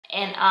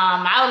And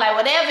I was like,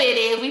 whatever it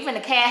is, we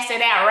finna cast it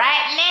out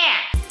right now.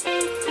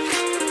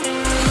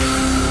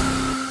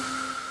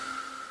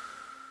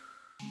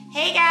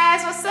 Hey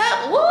guys, what's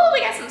up? Woo, we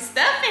got some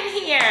stuff in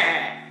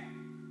here.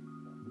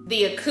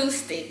 The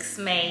acoustics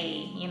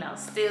may,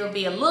 still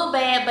be a little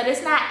bad, but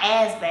it's not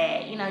as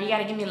bad. You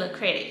gotta give me a little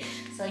credit.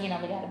 So, we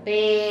got a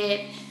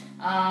bed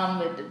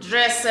with the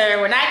dresser.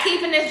 We're not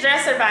keeping this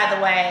dresser, by the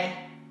way.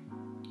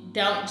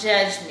 Don't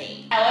judge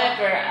me.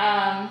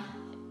 However,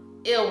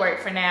 it'll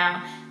work for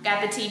now.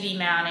 Got the TV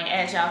mounted,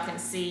 as y'all can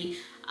see.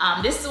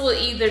 This will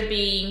either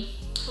be,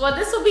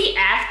 this will be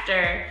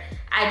after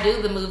I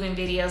do the moving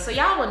video, so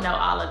y'all will know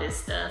all of this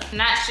stuff. I'm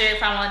not sure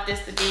if I want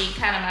this to be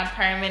kind of my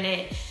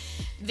permanent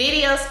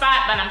video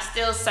spot, but I'm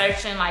still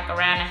searching like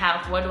around the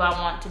house, what do I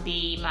want to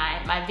be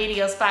my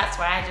video spots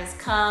where I just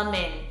come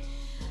and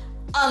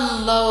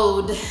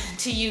unload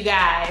to you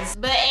guys.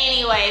 But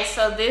anyway,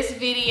 so this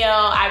video,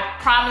 I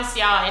promised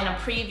y'all in a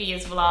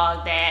previous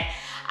vlog that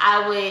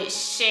I would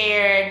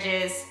share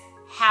just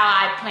how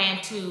I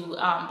plan to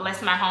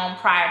bless my home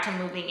prior to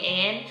moving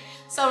in.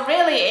 So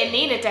really, it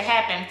needed to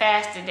happen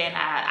faster than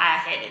I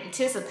had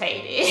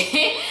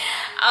anticipated.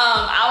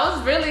 I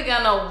was really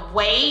gonna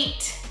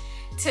wait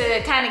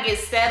to kind of get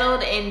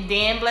settled and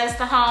then bless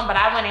the home, but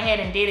I went ahead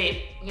and did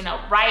it,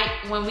 right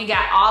when we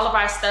got all of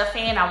our stuff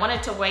in. I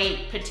wanted to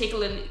wait,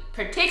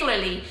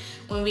 particularly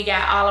when we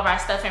got all of our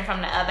stuff in from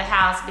the other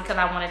house, because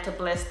I wanted to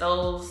bless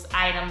those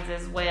items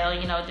as well,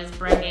 just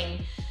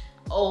bringing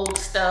old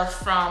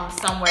stuff from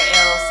somewhere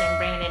else and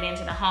bringing it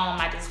into the home.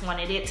 I just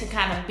wanted it to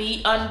kind of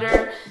be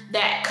under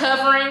that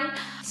covering.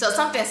 So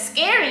something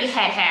scary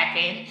had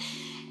happened,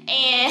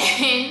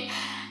 and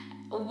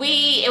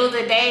it was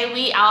a day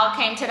we all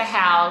came to the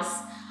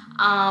house,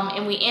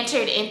 and we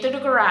entered into the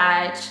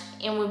garage,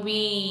 and when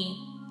we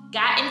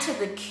got into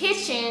the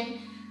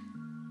kitchen,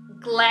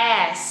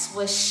 glass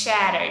was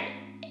shattered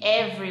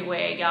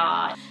everywhere,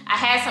 y'all. I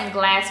had some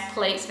glass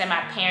plates that my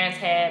parents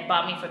had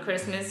bought me for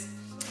Christmas.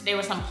 There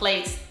were some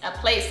plates, a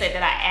plate set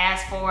that I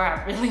asked for.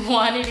 I really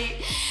wanted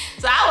it.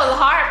 So I was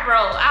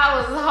heartbroken. I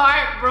was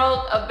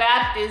heartbroken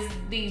about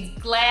these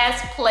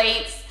glass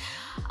plates,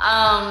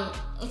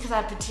 because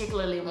I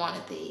particularly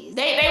wanted these.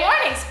 They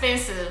weren't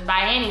expensive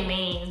by any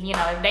means.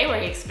 If they were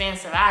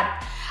expensive, I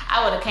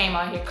would have came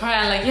out here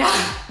crying like, yeah.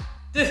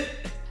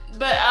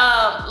 But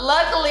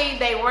luckily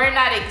they were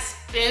not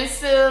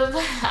expensive.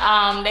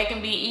 They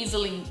can be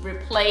easily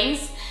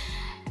replaced.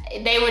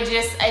 They were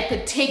just a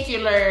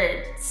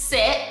particular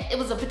set. It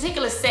was a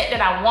particular set that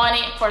I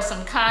wanted for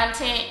some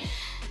content.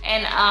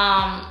 And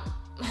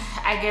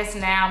I guess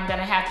now I'm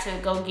gonna have to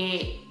go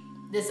get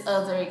this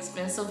other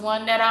expensive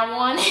one that I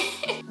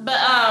wanted.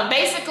 But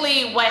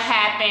basically what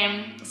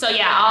happened, so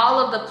yeah, all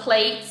of the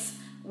plates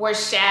were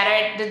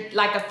shattered.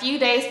 Like a few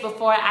days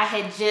before, I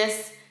had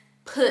just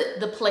put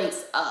the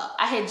plates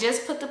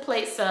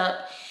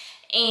up.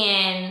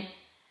 And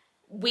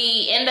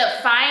we end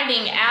up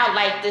finding out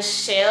like the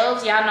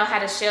shelves, y'all know how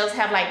the shelves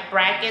have like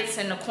brackets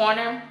in the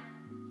corner.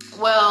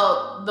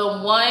 Well, the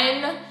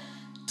one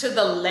to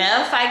the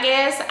left, I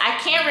guess, I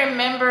can't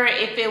remember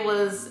if it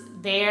was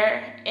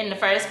there in the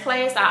first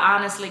place. I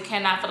honestly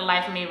cannot for the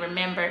life of me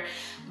remember,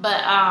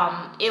 but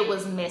it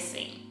was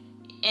missing.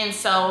 And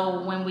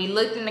so when we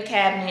looked in the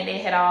cabinet,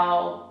 it had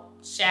all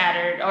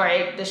shattered, or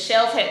the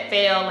shelf had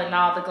fell and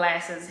all the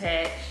glasses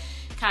had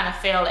kind of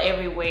fell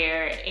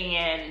everywhere,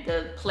 and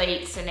the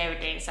plates and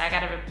everything. So I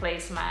got to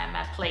replace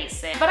my plate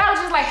set. But I was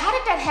just like, how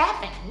did that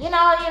happen?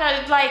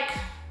 Like,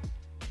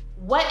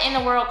 what in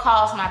the world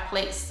caused my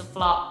plates to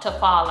fall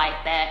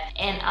like that?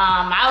 And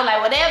I was like,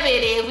 whatever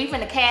it is, we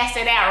finna cast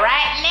it out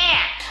right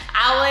now.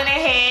 I went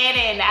ahead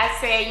and I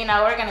said,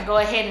 we're gonna go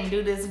ahead and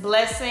do this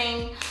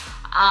blessing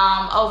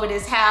over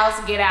this house,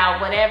 get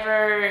out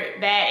whatever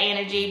bad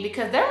energy,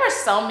 because there were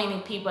so many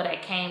people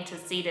that came to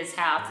see this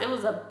house. It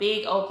was a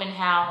big open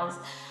house.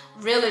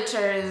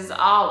 Realtors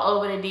all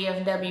over the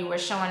DFW were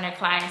showing their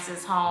clients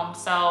this home.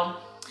 So,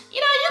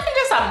 you can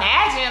just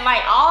imagine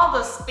like all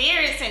the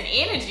spirits and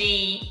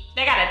energy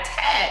that got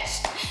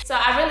attached. So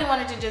I really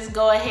wanted to just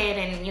go ahead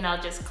and,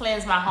 just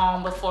cleanse my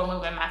home before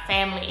moving my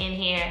family in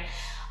here.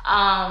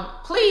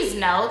 Please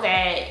know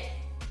that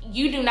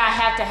you do not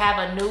have to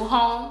have a new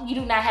home. You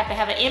do not have to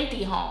have an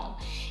empty home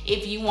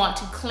if you want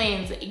to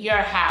cleanse your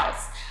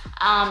house.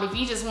 If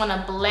you just want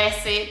to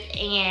bless it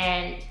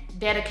and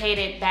dedicate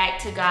it back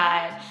to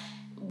God,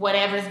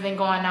 whatever's been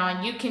going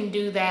on, you can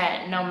do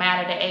that no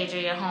matter the age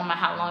of your home or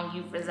how long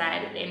you've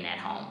resided in that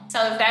home. So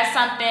if that's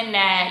something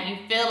that you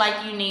feel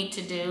like you need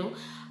to do,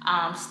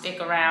 stick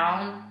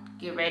around,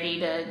 get ready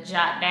to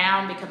jot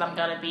down, because I'm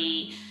gonna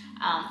be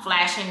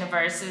flashing the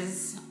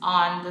verses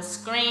on the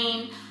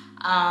screen.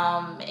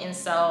 And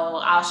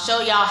so I'll show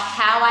y'all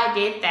how I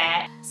did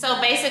that.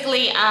 So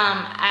basically,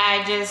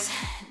 I just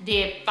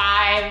did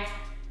 5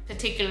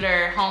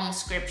 particular home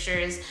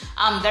scriptures.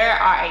 There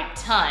are a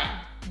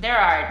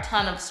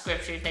ton of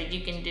scriptures that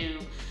you can do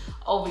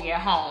over your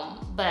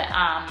home, but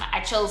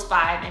I chose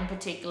 5 in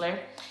particular,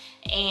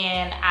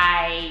 and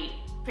I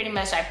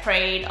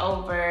prayed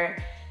over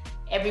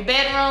every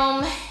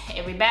bedroom,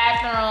 every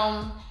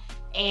bathroom,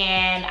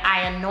 and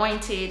I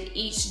anointed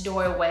each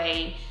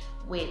doorway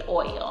with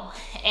oil.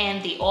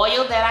 And the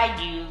oil that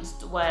I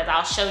used was,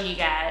 I'll show you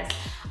guys,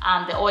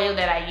 the oil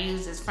that I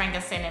use is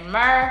frankincense and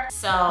myrrh.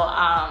 So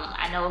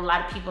I know a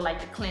lot of people like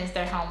to cleanse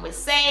their home with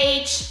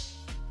sage.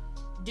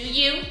 Do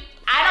you?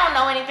 I don't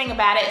know anything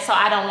about it, so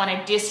I don't want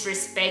to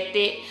disrespect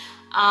it.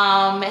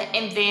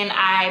 And then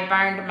I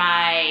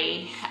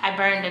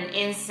burned an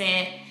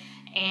incense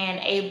and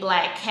a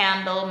black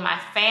candle. My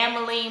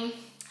family,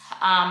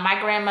 my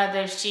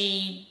grandmother,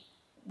 she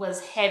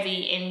was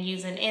heavy in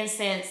using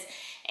incense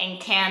and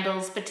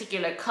candles,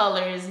 particular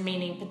colors,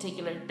 meaning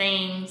particular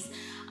things.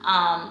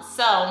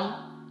 So,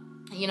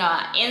 you know,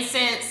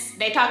 incense,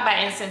 they talk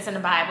about incense in the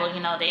Bible,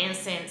 you know, the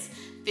incense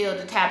filled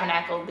the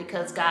tabernacle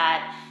because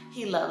God,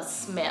 he loves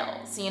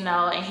smells, you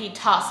know, and he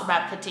talks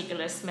about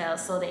particular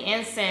smells. So the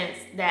incense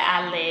that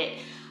I lit,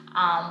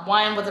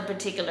 one was a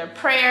particular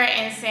prayer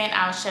incense,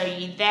 I'll show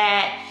you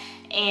that.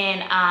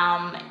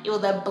 And it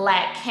was a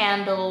black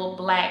candle,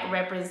 black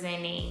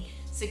representing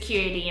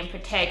security and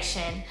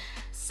protection.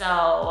 So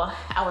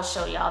I will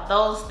show y'all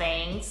those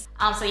things.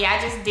 So yeah,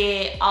 I just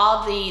did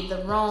all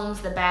the rooms,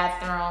 the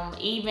bathroom,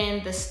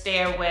 even the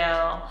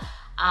stairwell,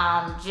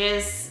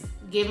 just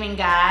giving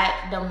God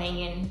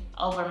dominion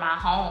over my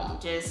home.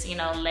 Just, you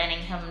know, letting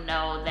him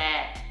know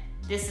that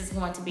this is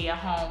going to be a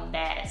home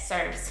that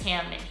serves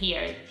him and he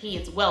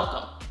is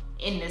welcome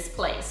in this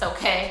place,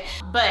 okay?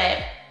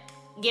 But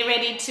get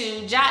ready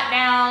to jot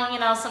down, you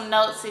know, some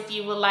notes if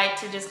you would like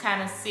to just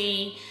kind of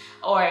see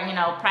or, you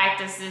know,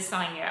 practice this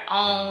on your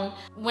own.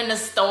 When the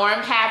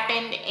storm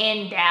happened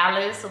in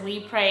Dallas,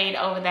 we prayed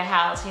over the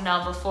house, you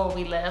know, before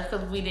we left,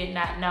 because we did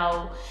not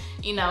know,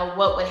 you know,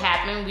 what would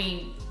happen.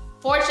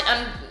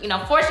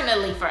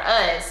 Fortunately for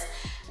us,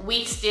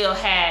 we still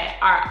had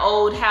our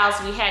old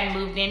house. We hadn't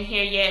moved in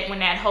here yet when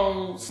that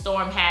whole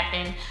storm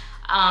happened.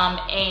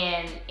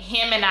 And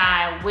him and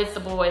I, with the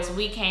boys,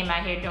 we came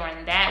out here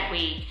during that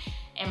week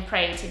and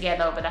prayed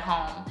together over the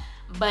home.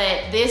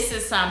 But this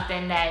is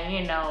something that,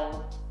 you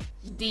know,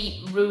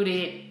 deep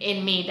rooted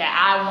in me that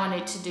I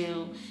wanted to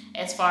do,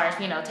 as far as,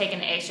 you know, taking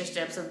the extra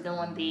steps of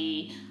doing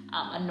the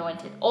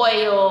anointed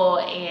oil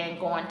and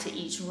going to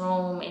each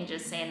room and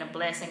just saying a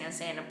blessing and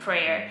saying a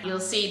prayer. You'll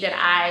see that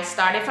I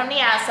started from the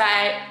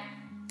outside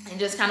and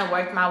just kind of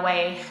worked my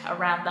way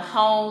around the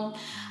home.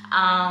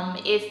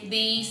 If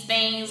these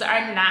things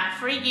are not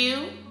for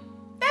you,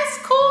 that's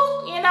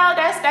cool, you know,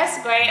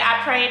 that's great.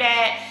 I pray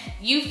that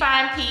you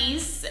find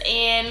peace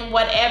in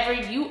whatever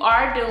you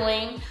are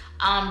doing.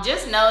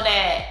 Just know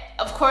that,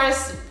 of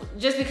course,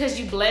 just because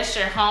you bless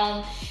your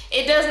home,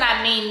 it does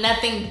not mean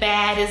nothing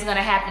bad is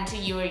gonna happen to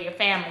you or your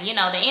family. You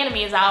know, the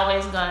enemy is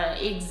always gonna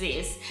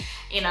exist.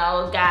 You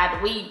know,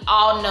 God, we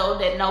all know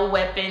that no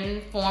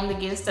weapon formed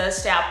against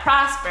us shall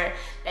prosper.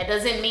 That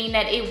doesn't mean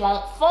that it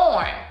won't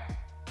form.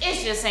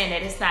 It's just saying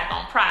that it's not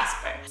gonna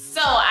prosper.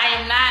 So I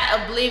am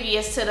not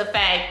oblivious to the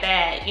fact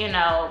that, you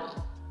know,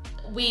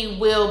 we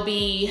will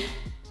be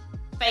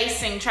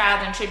facing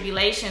trials and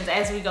tribulations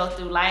as we go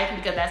through life,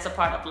 because that's a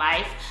part of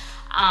life.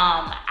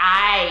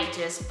 I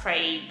just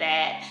pray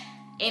that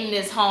in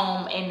this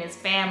home, in this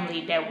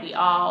family, that we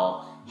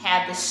all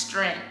have the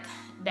strength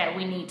that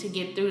we need to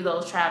get through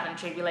those trials and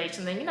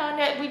tribulations, and, you know,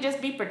 that we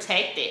just be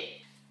protected.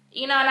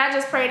 You know, and I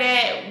just pray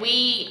that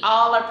we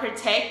all are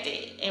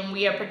protected, and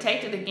we are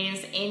protected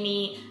against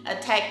any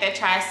attack that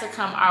tries to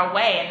come our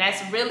way. And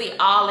that's really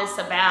all it's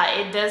about.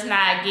 It does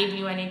not give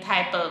you any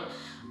type of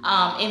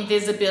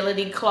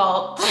invisibility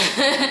cloak.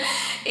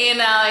 You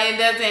know, it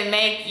doesn't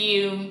make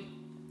you,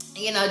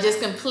 you know,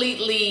 just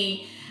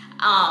completely,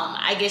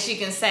 I guess you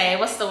can say,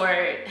 what's the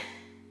word?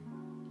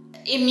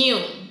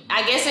 Immune.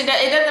 I guess it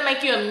doesn't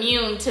make you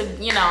immune to,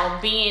 you know,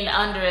 being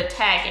under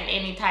attack in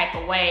any type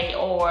of way,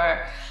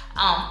 or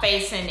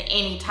facing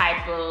any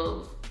type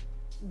of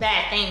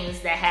bad things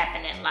that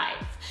happen in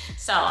life.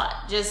 So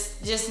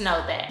just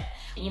know that,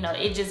 you know,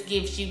 it just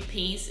gives you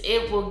peace.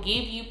 It will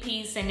give you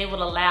peace, and it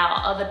will allow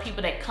other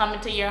people that come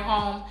into your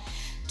home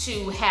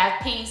to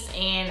have peace.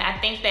 And I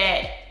think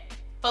that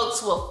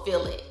folks will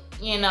feel it.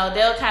 You know,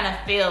 they'll kind of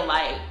feel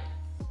like,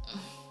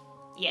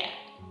 yeah.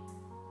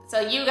 So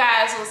you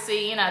guys will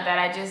see, you know, that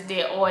I just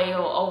did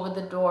oil over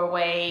the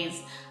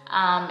doorways,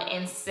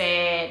 and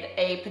said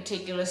a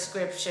particular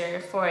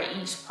scripture for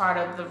each part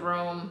of the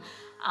room.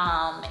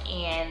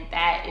 And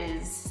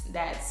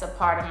that's a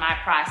part of my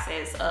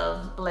process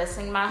of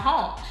blessing my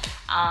home.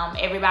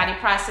 Everybody's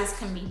process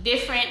can be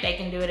different. They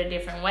can do it a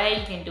different way.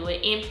 You can do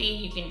it empty,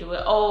 you can do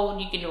it old,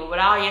 you can do it with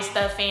all your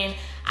stuff in.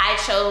 I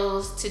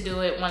chose to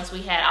do it once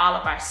we had all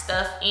of our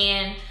stuff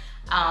in,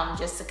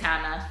 just to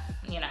kind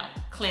of, you know,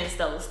 cleanse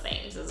those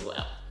things as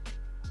well.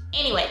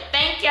 Anyway,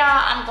 thank y'all.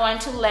 I'm going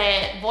to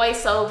let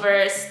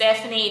voiceover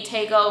Stephanie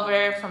take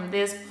over from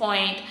this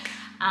point.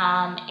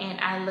 And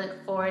I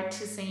look forward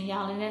to seeing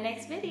y'all in the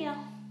next video.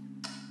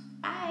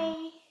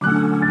 Bye.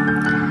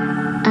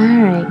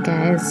 Alright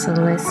guys, so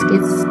let's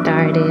get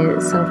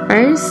started. So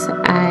first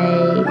I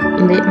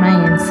lit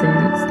my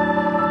incense.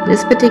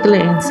 This particular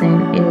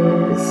incense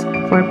is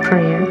for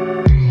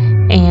prayer.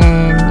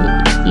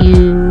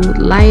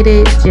 light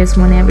it just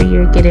whenever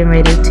you're getting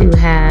ready to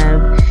have,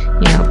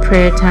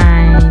 prayer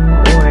time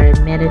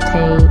or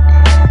meditate.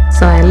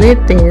 So I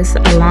lit this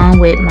along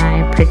with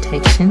my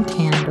protection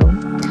candle,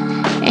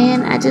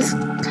 and I just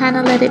kind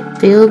of let it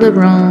fill the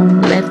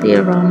room, let the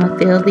aroma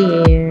fill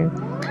the air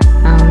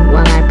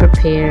while I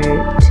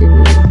prepared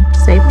to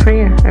say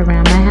prayer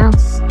around my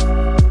house.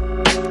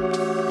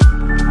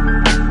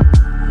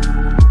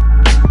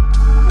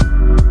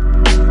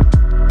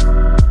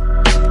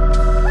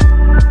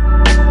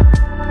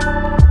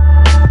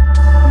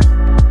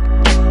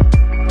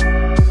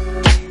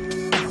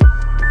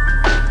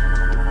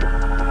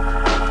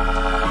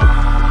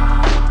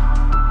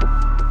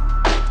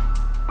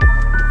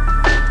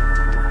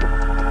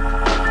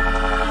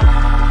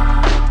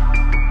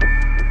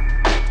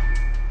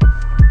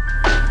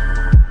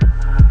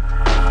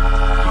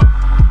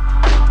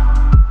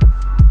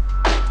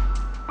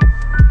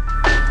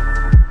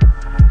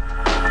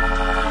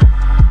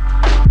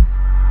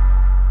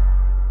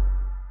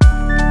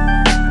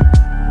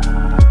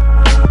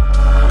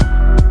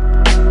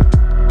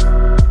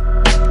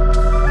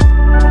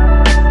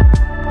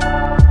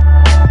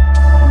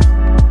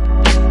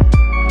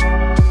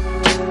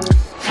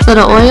 So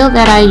the oil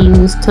that I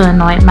used to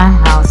anoint my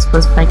house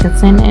was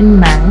frankincense and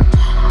myrrh,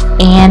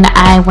 and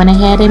I went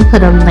ahead and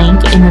put a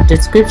link in the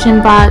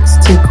description box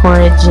to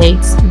Cora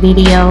Jake's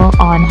video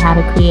on how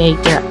to create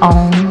your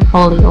own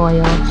holy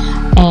oil,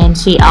 and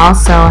she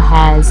also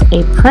has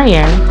a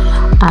prayer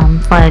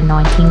for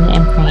anointing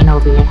and praying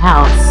over your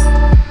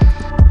house.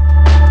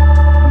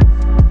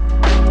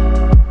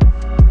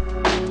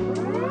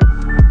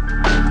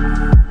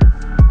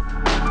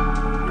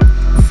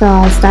 So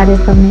I started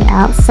from the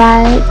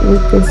outside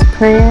with this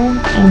prayer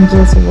and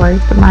just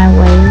worked my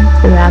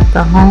way throughout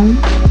the home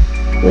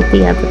with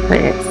the other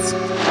prayers.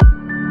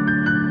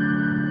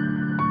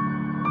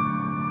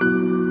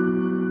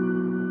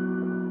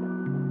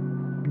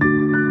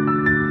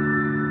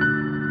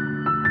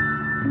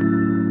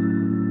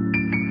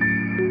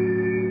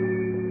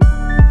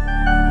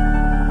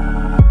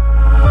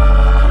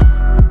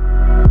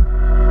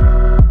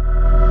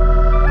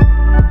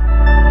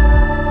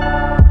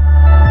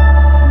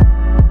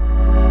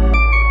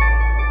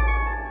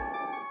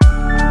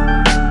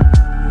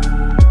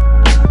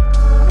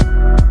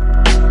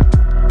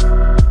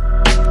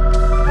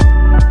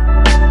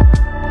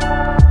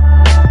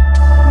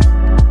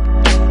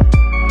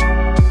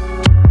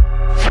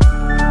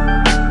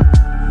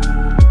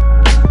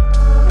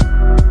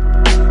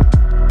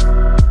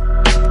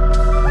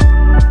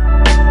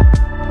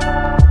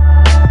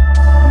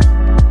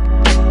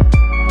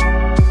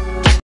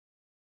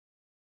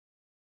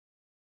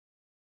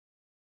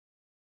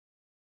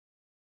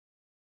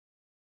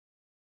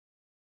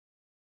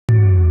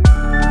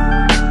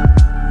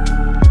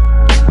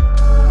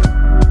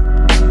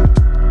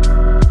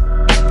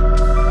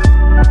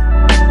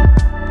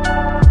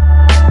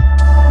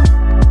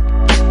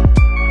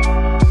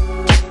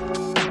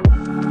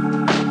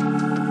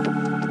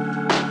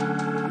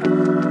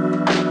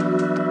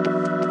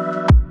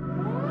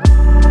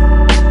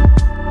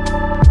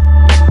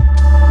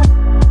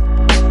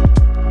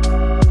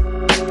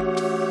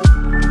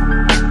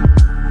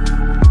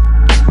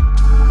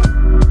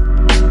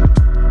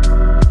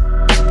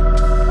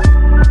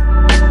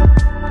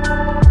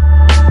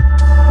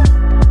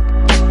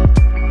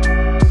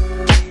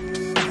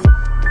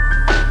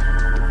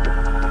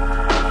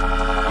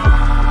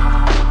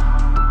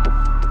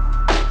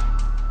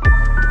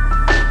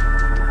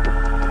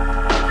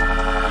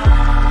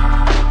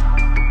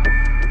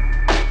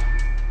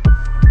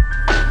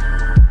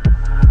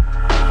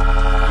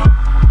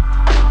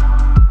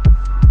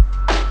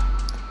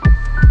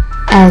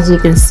 As you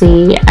can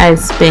see, I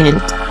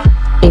spent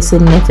a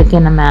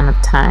significant amount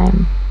of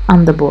time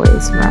on the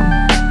boys' room.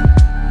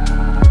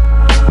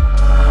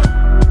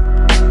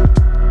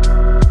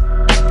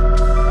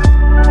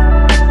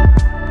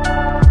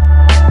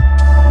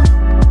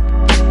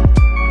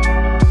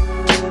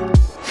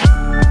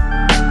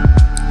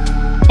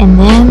 And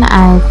then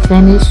I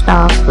finished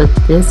off with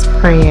this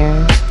prayer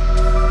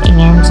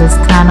and just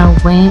kind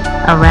of went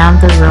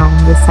around the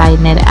room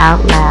reciting it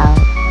out loud.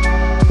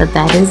 But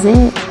that is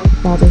it.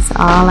 That is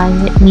all I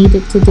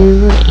needed to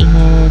do,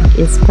 and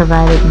it's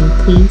provided me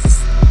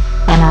peace,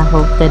 and I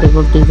hope that it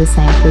will do the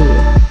same for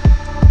you.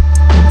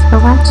 Thanks for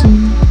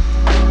watching.